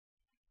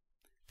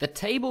The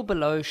table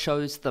below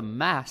shows the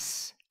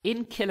mass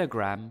in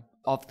kilogram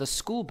of the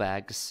school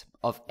bags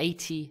of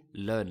 80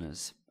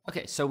 learners.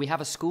 Okay, so we have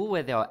a school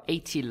where there are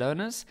 80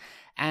 learners,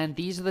 and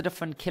these are the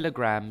different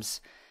kilograms,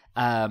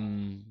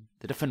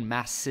 the different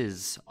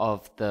masses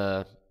of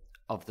the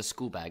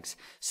school bags.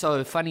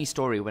 So, funny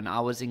story, when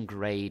I was in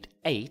grade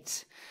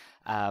 8,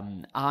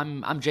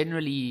 I'm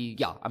generally,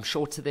 I'm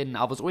shorter than,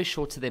 I was always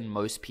shorter than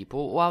most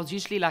people, or I was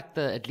usually like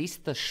at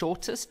least the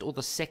shortest or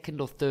the second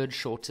or third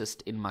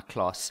shortest in my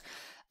class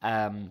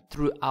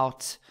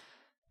throughout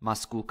my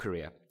school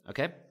career,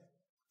 okay?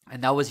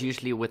 And that was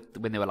usually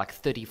when there were like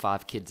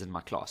 35 kids in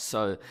my class.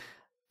 So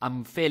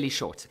I'm fairly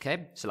short,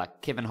 okay? So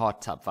like Kevin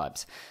Hart type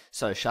vibes.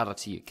 So shout out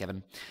to you,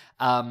 Kevin.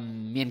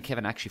 Me and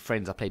Kevin are actually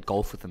friends. I played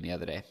golf with him the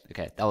other day.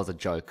 Okay, that was a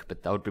joke,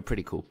 but that would be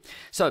pretty cool.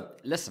 So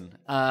listen,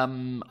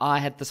 I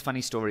had this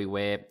funny story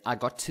where I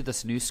got to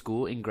this new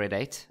school in grade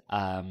 8.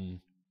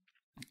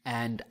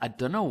 And I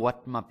don't know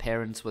what my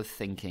parents were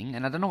thinking,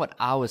 and I don't know what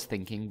I was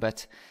thinking,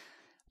 but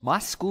my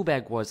school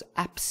bag was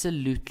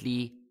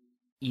absolutely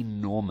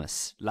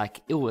enormous.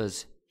 Like, it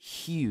was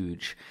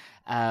huge.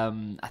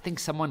 I think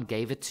someone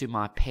gave it to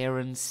my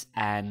parents,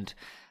 and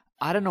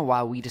I don't know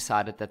why we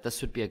decided that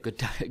this would be a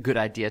good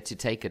idea to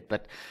take it.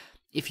 But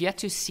if you had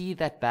to see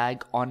that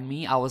bag on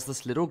me, I was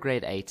this little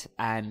grade 8,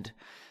 and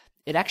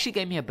it actually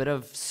gave me a bit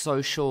of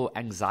social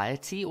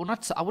anxiety, or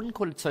not. I wouldn't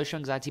call it social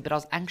anxiety, but I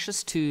was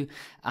anxious to.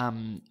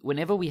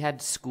 Whenever we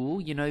had school,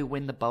 you know,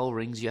 when the bell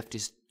rings, you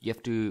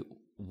have to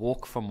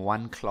walk from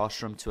one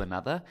classroom to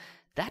another.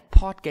 That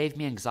part gave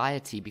me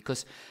anxiety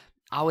because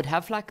I would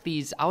have like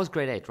these, I was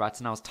grade 8, right?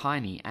 And I was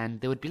tiny, and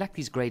there would be like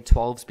these grade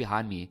 12s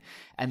behind me,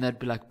 and they'd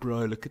be like,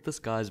 bro, look at this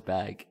guy's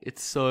bag.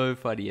 It's so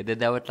funny. And then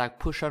they would like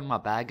push on my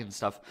bag and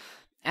stuff.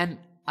 And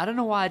I don't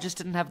know why I just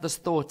didn't have this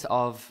thought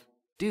of,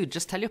 dude,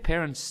 just tell your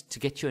parents to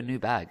get you a new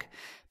bag.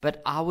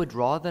 But I would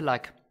rather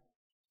like,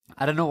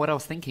 I don't know what I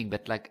was thinking,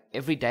 but like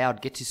every day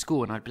I'd get to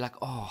school and I'd be like,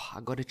 oh,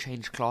 I got to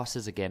change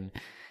classes again.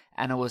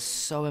 And it was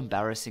so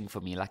embarrassing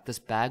for me. Like, this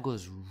bag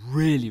was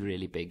really,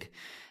 really big.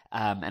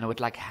 And it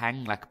would like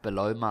hang like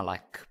below my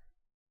like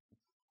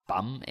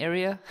bum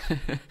area.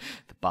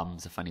 The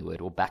bum's a funny word,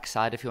 or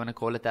backside if you want to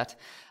call it that.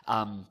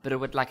 But it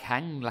would like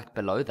hang like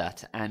below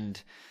that. And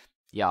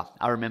yeah,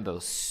 I remember it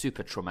was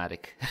super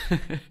traumatic.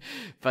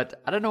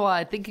 But I don't know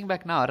why, thinking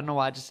back now, I don't know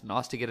why I just didn't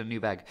ask to get a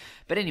new bag.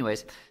 But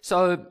anyways,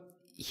 so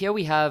here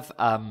we have...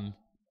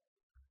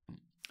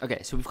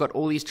 Okay, so we've got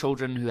all these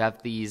children who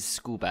have these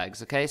school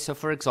bags, okay? So,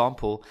 for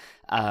example,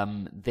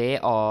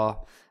 there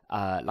are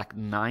like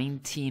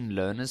 19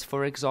 learners,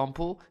 for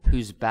example,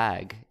 whose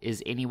bag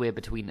is anywhere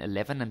between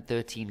 11 and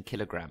 13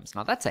 kilograms.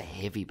 Now, that's a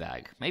heavy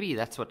bag. Maybe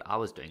that's what I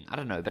was doing. I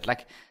don't know. But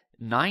like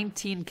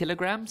 19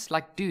 kilograms?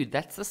 Like, dude,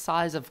 that's the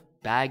size of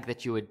bag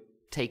that you would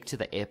take to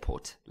the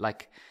airport.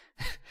 Like,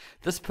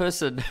 this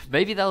person,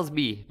 maybe that was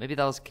me. Maybe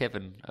that was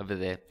Kevin over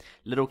there.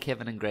 Little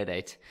Kevin in grade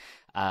 8.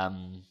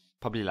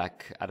 Probably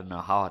like, I don't know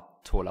how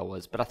tall I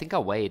was, but I think I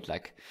weighed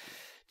like,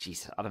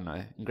 geez, I don't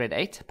know. In grade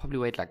 8, I probably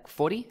weighed like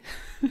 40.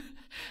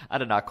 I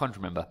don't know, I can't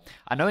remember.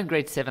 I know in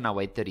grade 7 I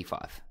weighed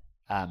 35,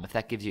 if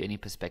that gives you any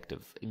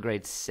perspective. In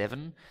grade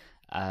 7,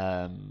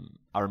 I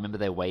remember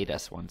they weighed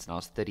us once and I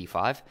was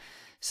 35.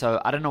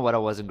 So I don't know what I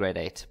was in grade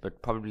 8,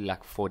 but probably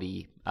like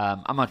 40.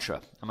 I'm not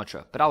sure.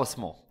 But I was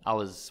small. I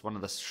was one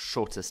of the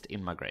shortest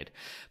in my grade.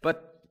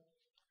 But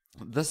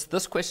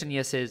this question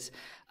here says,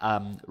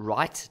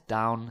 write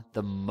down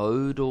the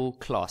modal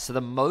class. So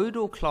the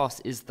modal class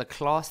is the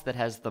class that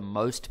has the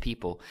most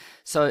people.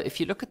 So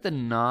if you look at the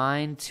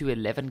 9 to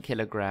 11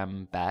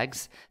 kilogram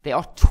bags, there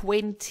are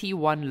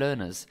 21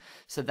 learners.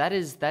 So that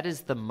is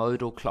the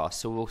modal class.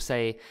 So we'll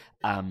say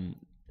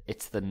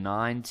it's the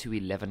 9 to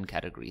 11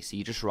 category. So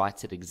you just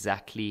write it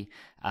exactly.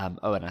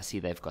 Oh, and I see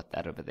they've got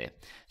that over there.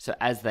 So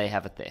as they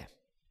have it there.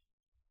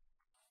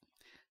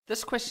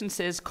 This question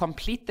says,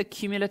 complete the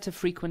cumulative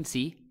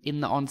frequency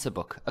in the answer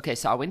book. Okay,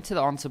 so I went to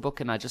the answer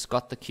book and I just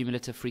got the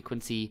cumulative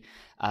frequency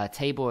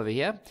table over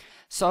here.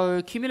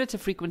 So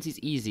cumulative frequency is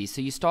easy. So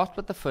you start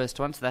with the first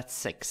one, so that's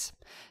 6.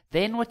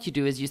 Then what you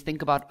do is you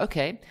think about,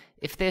 okay,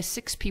 if there's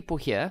 6 people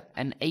here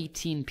and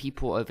 18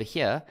 people over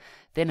here,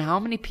 then how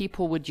many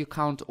people would you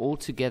count all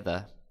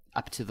together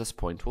up to this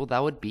point? Well,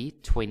 that would be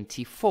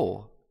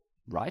 24.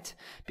 Right?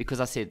 Because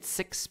I said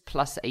 6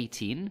 plus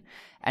 18,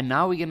 and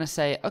now we're going to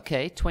say,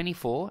 okay,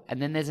 24, and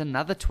then there's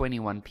another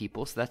 21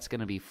 people, so that's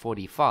going to be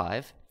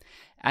 45,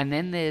 and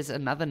then there's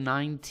another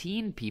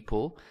 19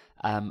 people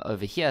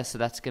over here, so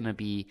that's going to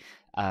be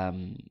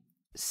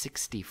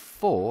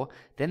 64,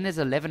 then there's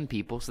 11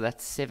 people, so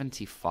that's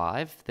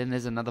 75, then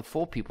there's another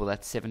 4 people,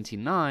 that's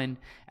 79,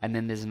 and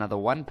then there's another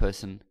 1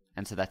 person,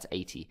 and so that's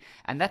 80.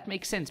 And that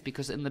makes sense,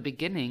 because in the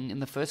beginning, in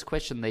the first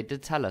question, they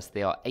did tell us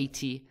there are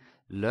 80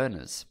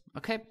 learners.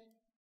 Okay.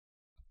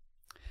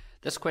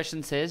 This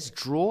question says,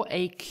 draw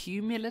a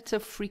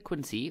cumulative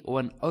frequency or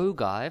an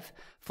ogive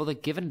for the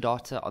given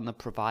data on the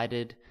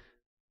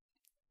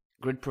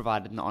grid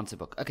provided in the answer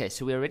book. Okay,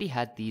 so we already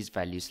had these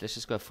values. Let's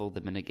just go fill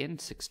them in again.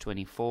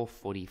 624,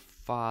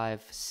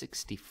 45,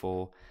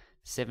 64,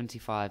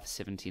 75,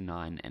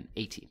 79, and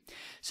 80.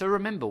 So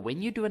remember,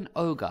 when you do an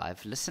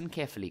ogive, listen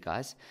carefully,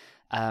 guys.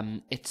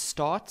 It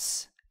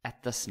starts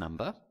at this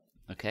number,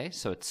 okay?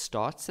 So it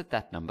starts at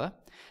that number,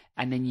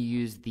 and then you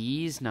use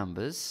these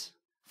numbers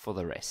for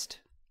the rest.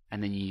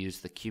 And then you use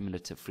the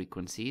cumulative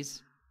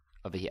frequencies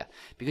over here.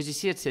 Because you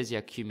see it says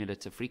here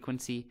cumulative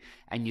frequency,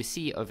 and you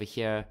see over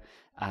here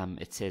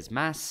it says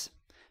mass,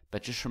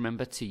 but just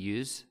remember to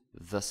use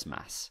this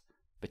mass.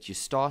 But you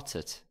start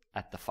it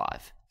at the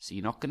 5. So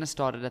you're not going to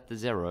start it at the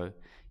 0.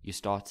 You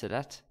start it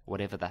at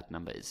whatever that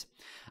number is.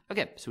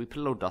 Okay, so we put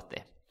a little dot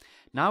there.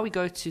 Now we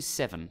go to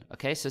 7.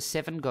 Okay, so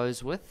 7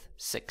 goes with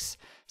 6.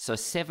 So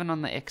 7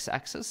 on the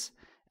x-axis,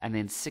 and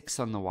then 6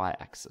 on the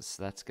y-axis.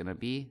 So that's going to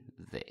be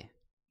there.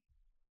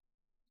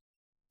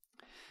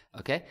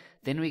 Okay,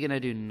 then we're going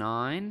to do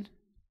 9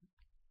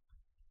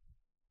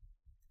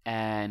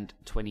 and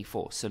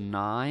 24. So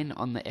 9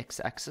 on the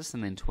x-axis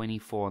and then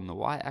 24 on the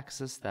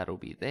y-axis. That'll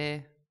be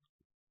there.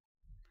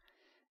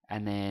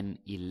 And then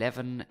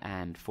 11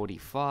 and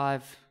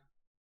 45.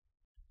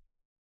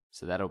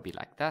 So that'll be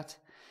like that.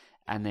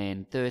 And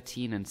then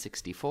 13 and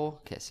 64.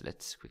 Okay, so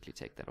let's quickly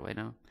take that away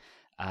now.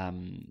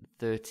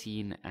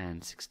 13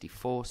 and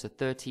 64. So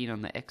 13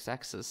 on the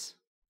x-axis.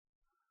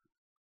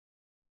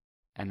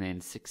 And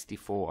then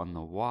 64 on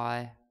the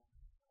y.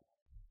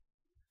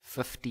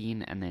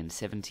 15 and then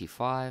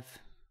 75.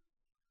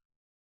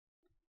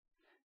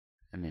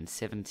 And then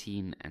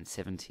 17 and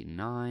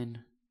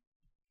 79.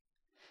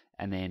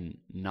 And then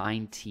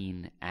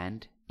 19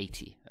 and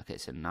 80. Okay,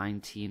 so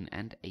 19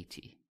 and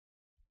 80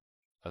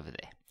 over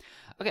there.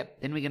 Okay,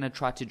 then we're going to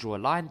try to draw a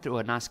line through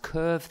a nice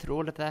curve through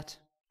all of that.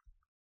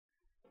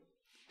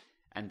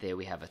 And there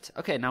we have it.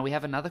 Okay, now we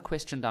have another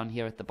question down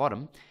here at the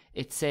bottom.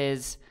 It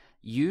says,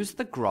 use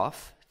the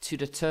graph to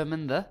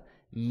determine the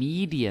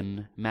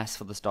median mass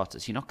for the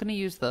starters. You're not going to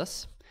use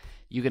this.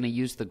 You're going to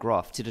use the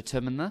graph to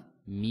determine the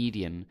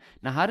median.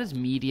 Now, how does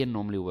median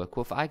normally work?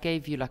 Well, if I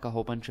gave you like a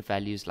whole bunch of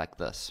values like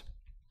this,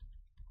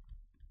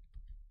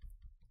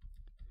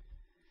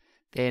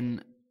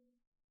 then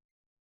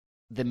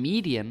the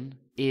median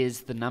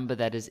is the number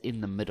that is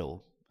in the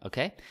middle,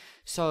 okay?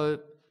 So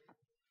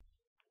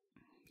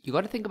you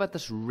got to think about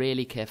this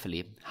really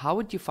carefully. How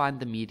would you find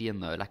the median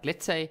though? Like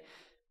let's say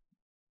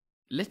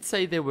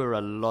there were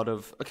a lot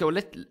of, okay, well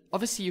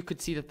obviously you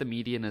could see that the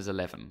median is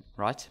 11,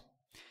 right?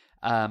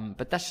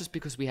 But that's just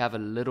because we have a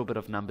little bit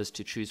of numbers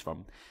to choose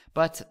from.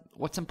 But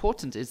what's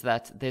important is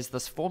that there's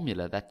this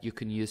formula that you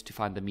can use to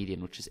find the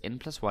median, which is n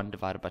plus 1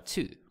 divided by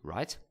 2,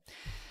 right?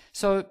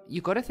 So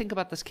you got to think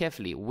about this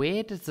carefully.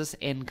 Where does this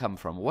n come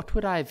from? What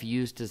would I have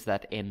used as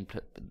that n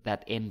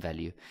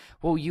value?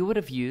 Well, you would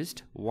have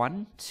used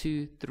 1,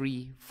 2,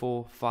 3,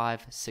 4,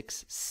 5,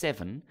 6,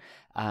 7.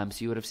 So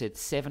you would have said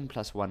 7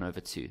 plus 1 over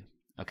 2.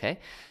 Okay?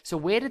 So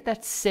where did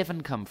that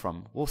 7 come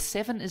from? Well,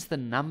 7 is the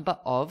number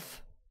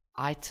of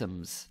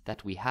items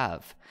that we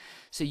have.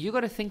 So you got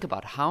to think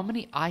about how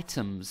many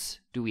items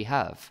do we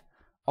have?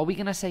 Are we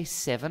going to say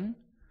 7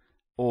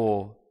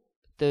 or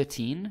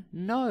 13?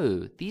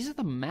 No, these are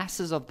the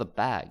masses of the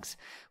bags.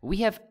 We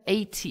have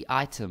 80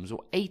 items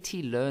or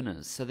 80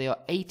 learners, so there are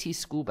 80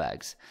 school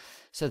bags.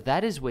 So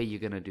that is where you're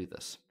going to do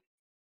this.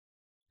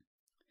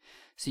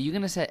 So you're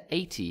going to say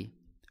 80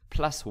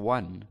 plus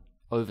 1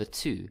 over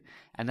 2,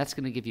 and that's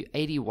going to give you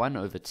 81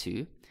 over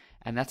 2,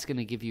 and that's going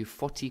to give you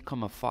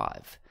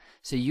 40,5.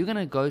 So you're going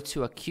to go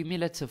to a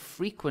cumulative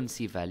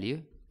frequency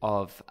value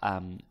of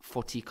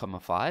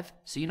 40,5.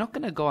 So you're not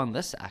going to go on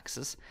this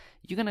axis,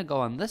 you're going to go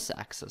on this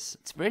axis.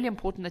 It's really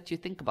important that you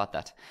think about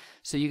that.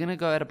 So you're going to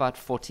go at about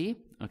 40,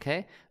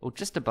 okay, or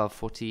just above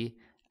 40,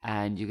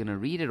 and you're going to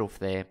read it off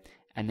there,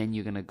 and then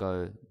you're going to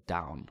go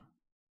down.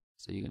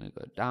 So you're going to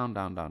go down,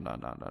 down, down, down,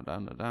 down, down,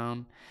 down,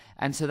 down.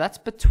 And so that's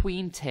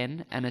between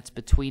 10 and it's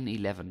between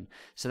 11.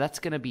 So that's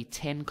going to be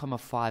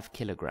 10,5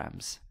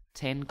 kilograms.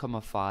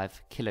 10,5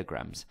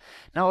 kilograms.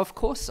 Now, of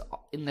course,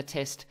 in the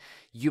test,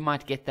 you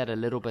might get that a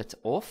little bit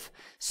off.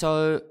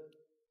 So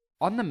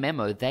on the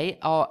memo, they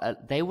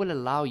will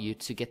allow you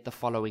to get the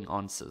following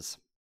answers.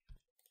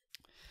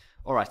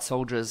 All right,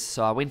 soldiers,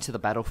 so I went to the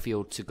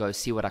battlefield to go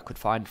see what I could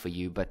find for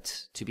you,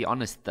 but to be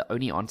honest, the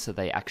only answer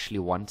they actually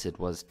wanted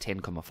was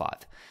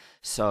 10,5.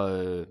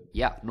 So,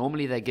 yeah,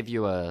 normally they give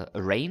you a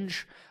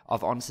range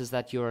of answers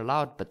that you're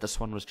allowed, but this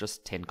one was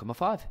just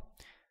 10,5.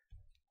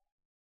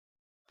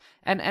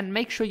 And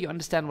make sure you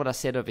understand what I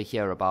said over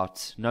here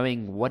about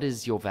knowing what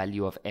is your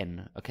value of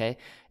n, okay?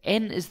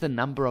 N is the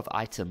number of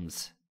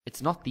items.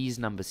 It's not these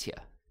numbers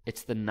here.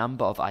 It's the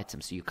number of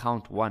items. So you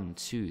count 1,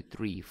 2,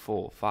 3,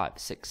 4, 5,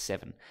 6,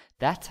 7.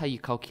 That's how you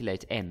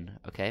calculate n,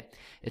 okay?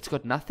 It's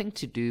got nothing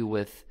to do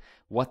with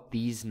what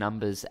these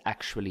numbers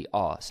actually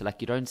are. So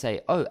like you don't say,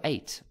 oh,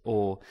 8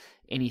 or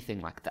anything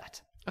like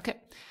that. Okay,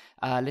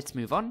 let's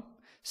move on.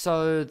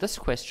 So this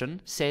question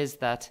says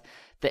that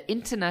the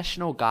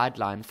international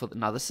guideline for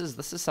now this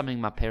is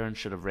something my parents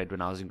should have read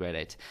when I was in grade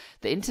 8.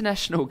 The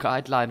international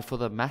guideline for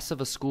the mass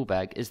of a school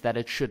bag is that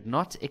it should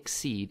not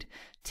exceed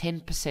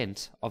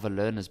 10% of a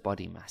learner's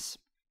body mass.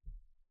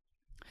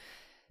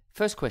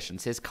 First question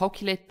says,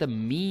 calculate the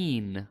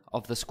mean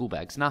of the school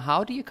bags. Now,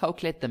 how do you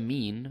calculate the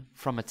mean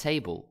from a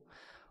table?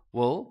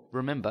 Well,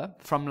 remember,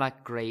 from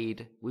like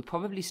we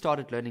probably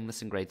started learning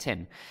this in grade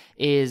 10,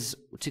 is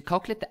to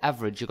calculate the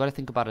average, you've got to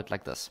think about it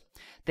like this.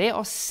 There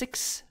are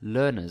 6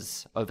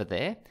 learners over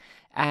there,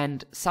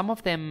 and some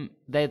of them,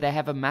 they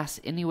have a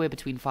mass anywhere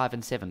between 5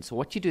 and 7. So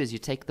what you do is you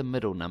take the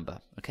middle number,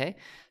 okay?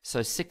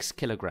 So 6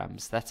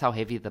 kilograms, that's how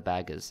heavy the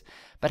bag is.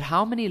 But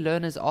how many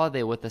learners are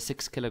there with a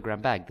 6 kilogram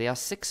bag? There are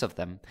 6 of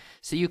them.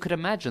 So you could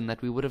imagine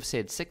that we would have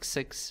said 6,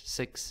 6,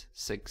 6,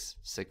 6,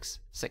 6,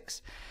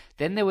 6.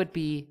 Then there would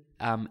be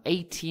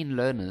 18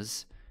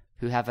 learners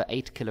who have an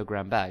 8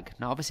 kilogram bag.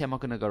 Now, obviously, I'm not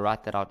going to go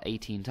write that out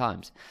 18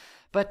 times.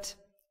 But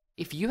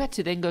if you had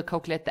to then go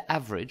calculate the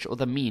average or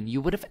the mean,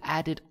 you would have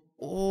added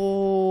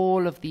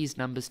all of these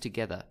numbers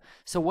together.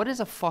 So what is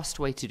a fast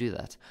way to do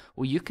that?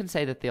 Well, you can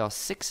say that there are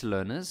 6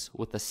 learners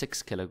with a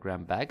 6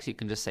 kilogram bag. So you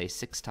can just say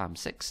 6 times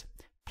 6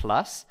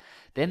 plus.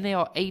 Then there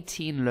are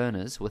 18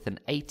 learners with an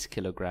 8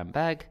 kilogram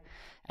bag.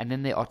 And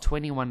then there are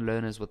 21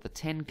 learners with a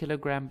 10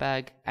 kilogram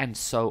bag, and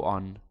so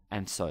on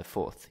and so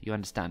forth. You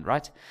understand,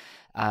 right?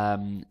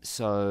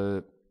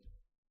 So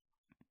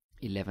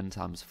 11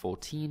 times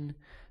 14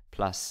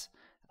 plus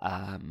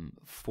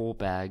 4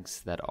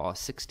 bags that are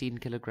 16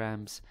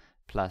 kilograms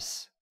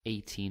plus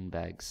 18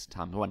 bags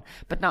times 1.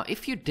 But now,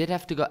 if you did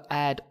have to go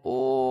add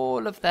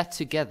all of that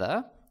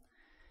together,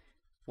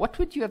 what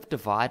would you have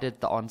divided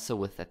the answer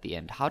with at the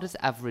end? How does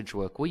average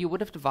work? Well, you would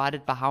have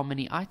divided by how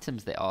many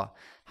items there are.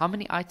 How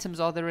many items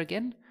are there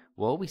again?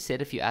 Well, we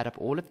said if you add up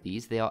all of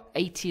these, there are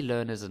 80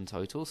 learners in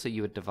total, so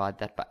you would divide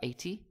that by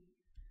 80.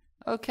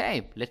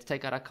 Okay, let's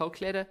take out our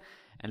calculator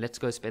and let's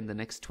go spend the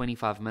next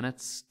 25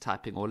 minutes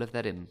typing all of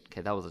that in.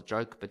 Okay, that was a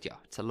joke, but yeah,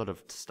 it's a lot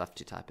of stuff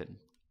to type in.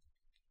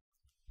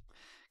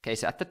 Okay,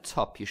 so at the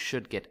top, you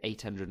should get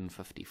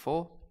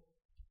 854.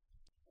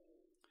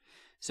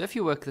 So if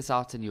you work this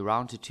out and you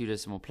round to 2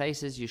 decimal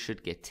places, you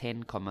should get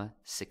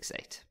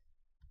 10,68.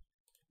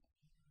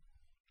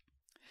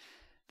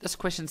 This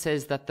question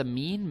says that the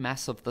mean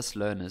mass of this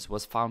learners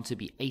was found to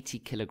be 80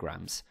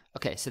 kilograms.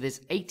 Okay, so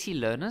there's 80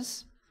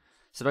 learners.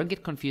 So don't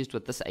get confused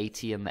with this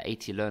 80 and the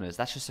 80 learners.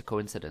 That's just a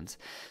coincidence.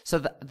 So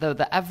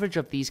the average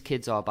of these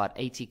kids are about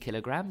 80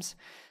 kilograms.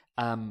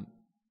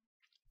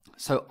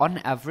 So on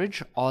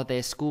average, are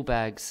their school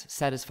bags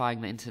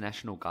satisfying the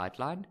international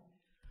guideline?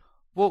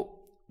 Well,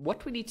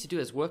 what we need to do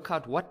is work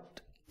out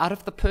what, out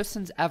of the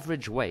person's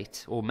average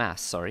weight, or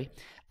mass, sorry,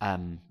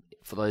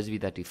 for those of you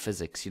that do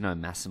physics, you know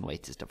mass and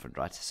weight is different,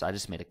 right? So I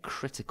just made a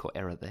critical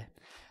error there.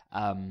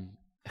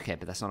 Okay,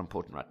 but that's not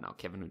important right now,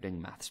 Kevin. We're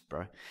doing maths,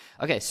 bro.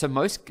 Okay, so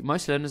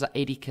most learners are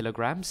 80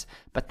 kilograms,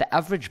 but the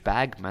average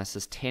bag mass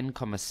is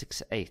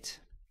 10,68.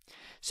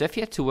 So if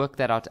you had to work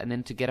that out, and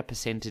then to get a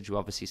percentage, we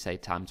obviously say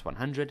times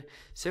 100.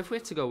 So if we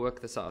had to go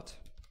work this out,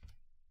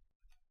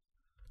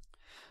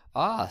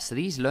 so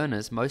these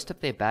learners, most of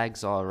their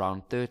bags are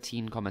around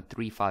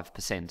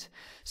 13.35%.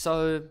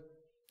 So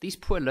these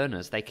poor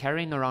learners, they're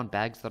carrying around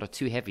bags that are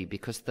too heavy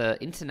because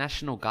the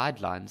international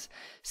guidelines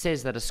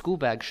says that a school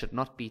bag should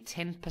not be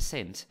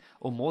 10%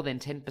 or more than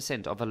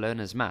 10% of a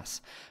learner's mass.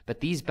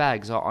 But these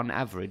bags are on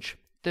average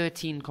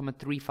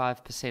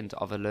 13.35%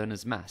 of a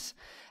learner's mass.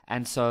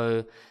 And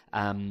so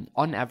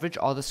on average,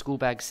 are the school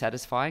bags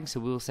satisfying? So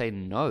we'll say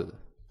no,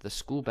 the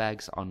school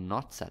bags are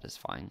not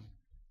satisfying.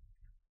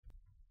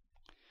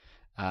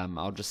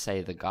 I'll just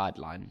say the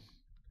guideline.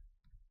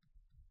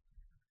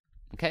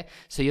 Okay,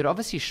 so you'd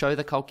obviously show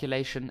the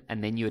calculation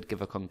and then you would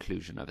give a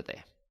conclusion over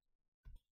there.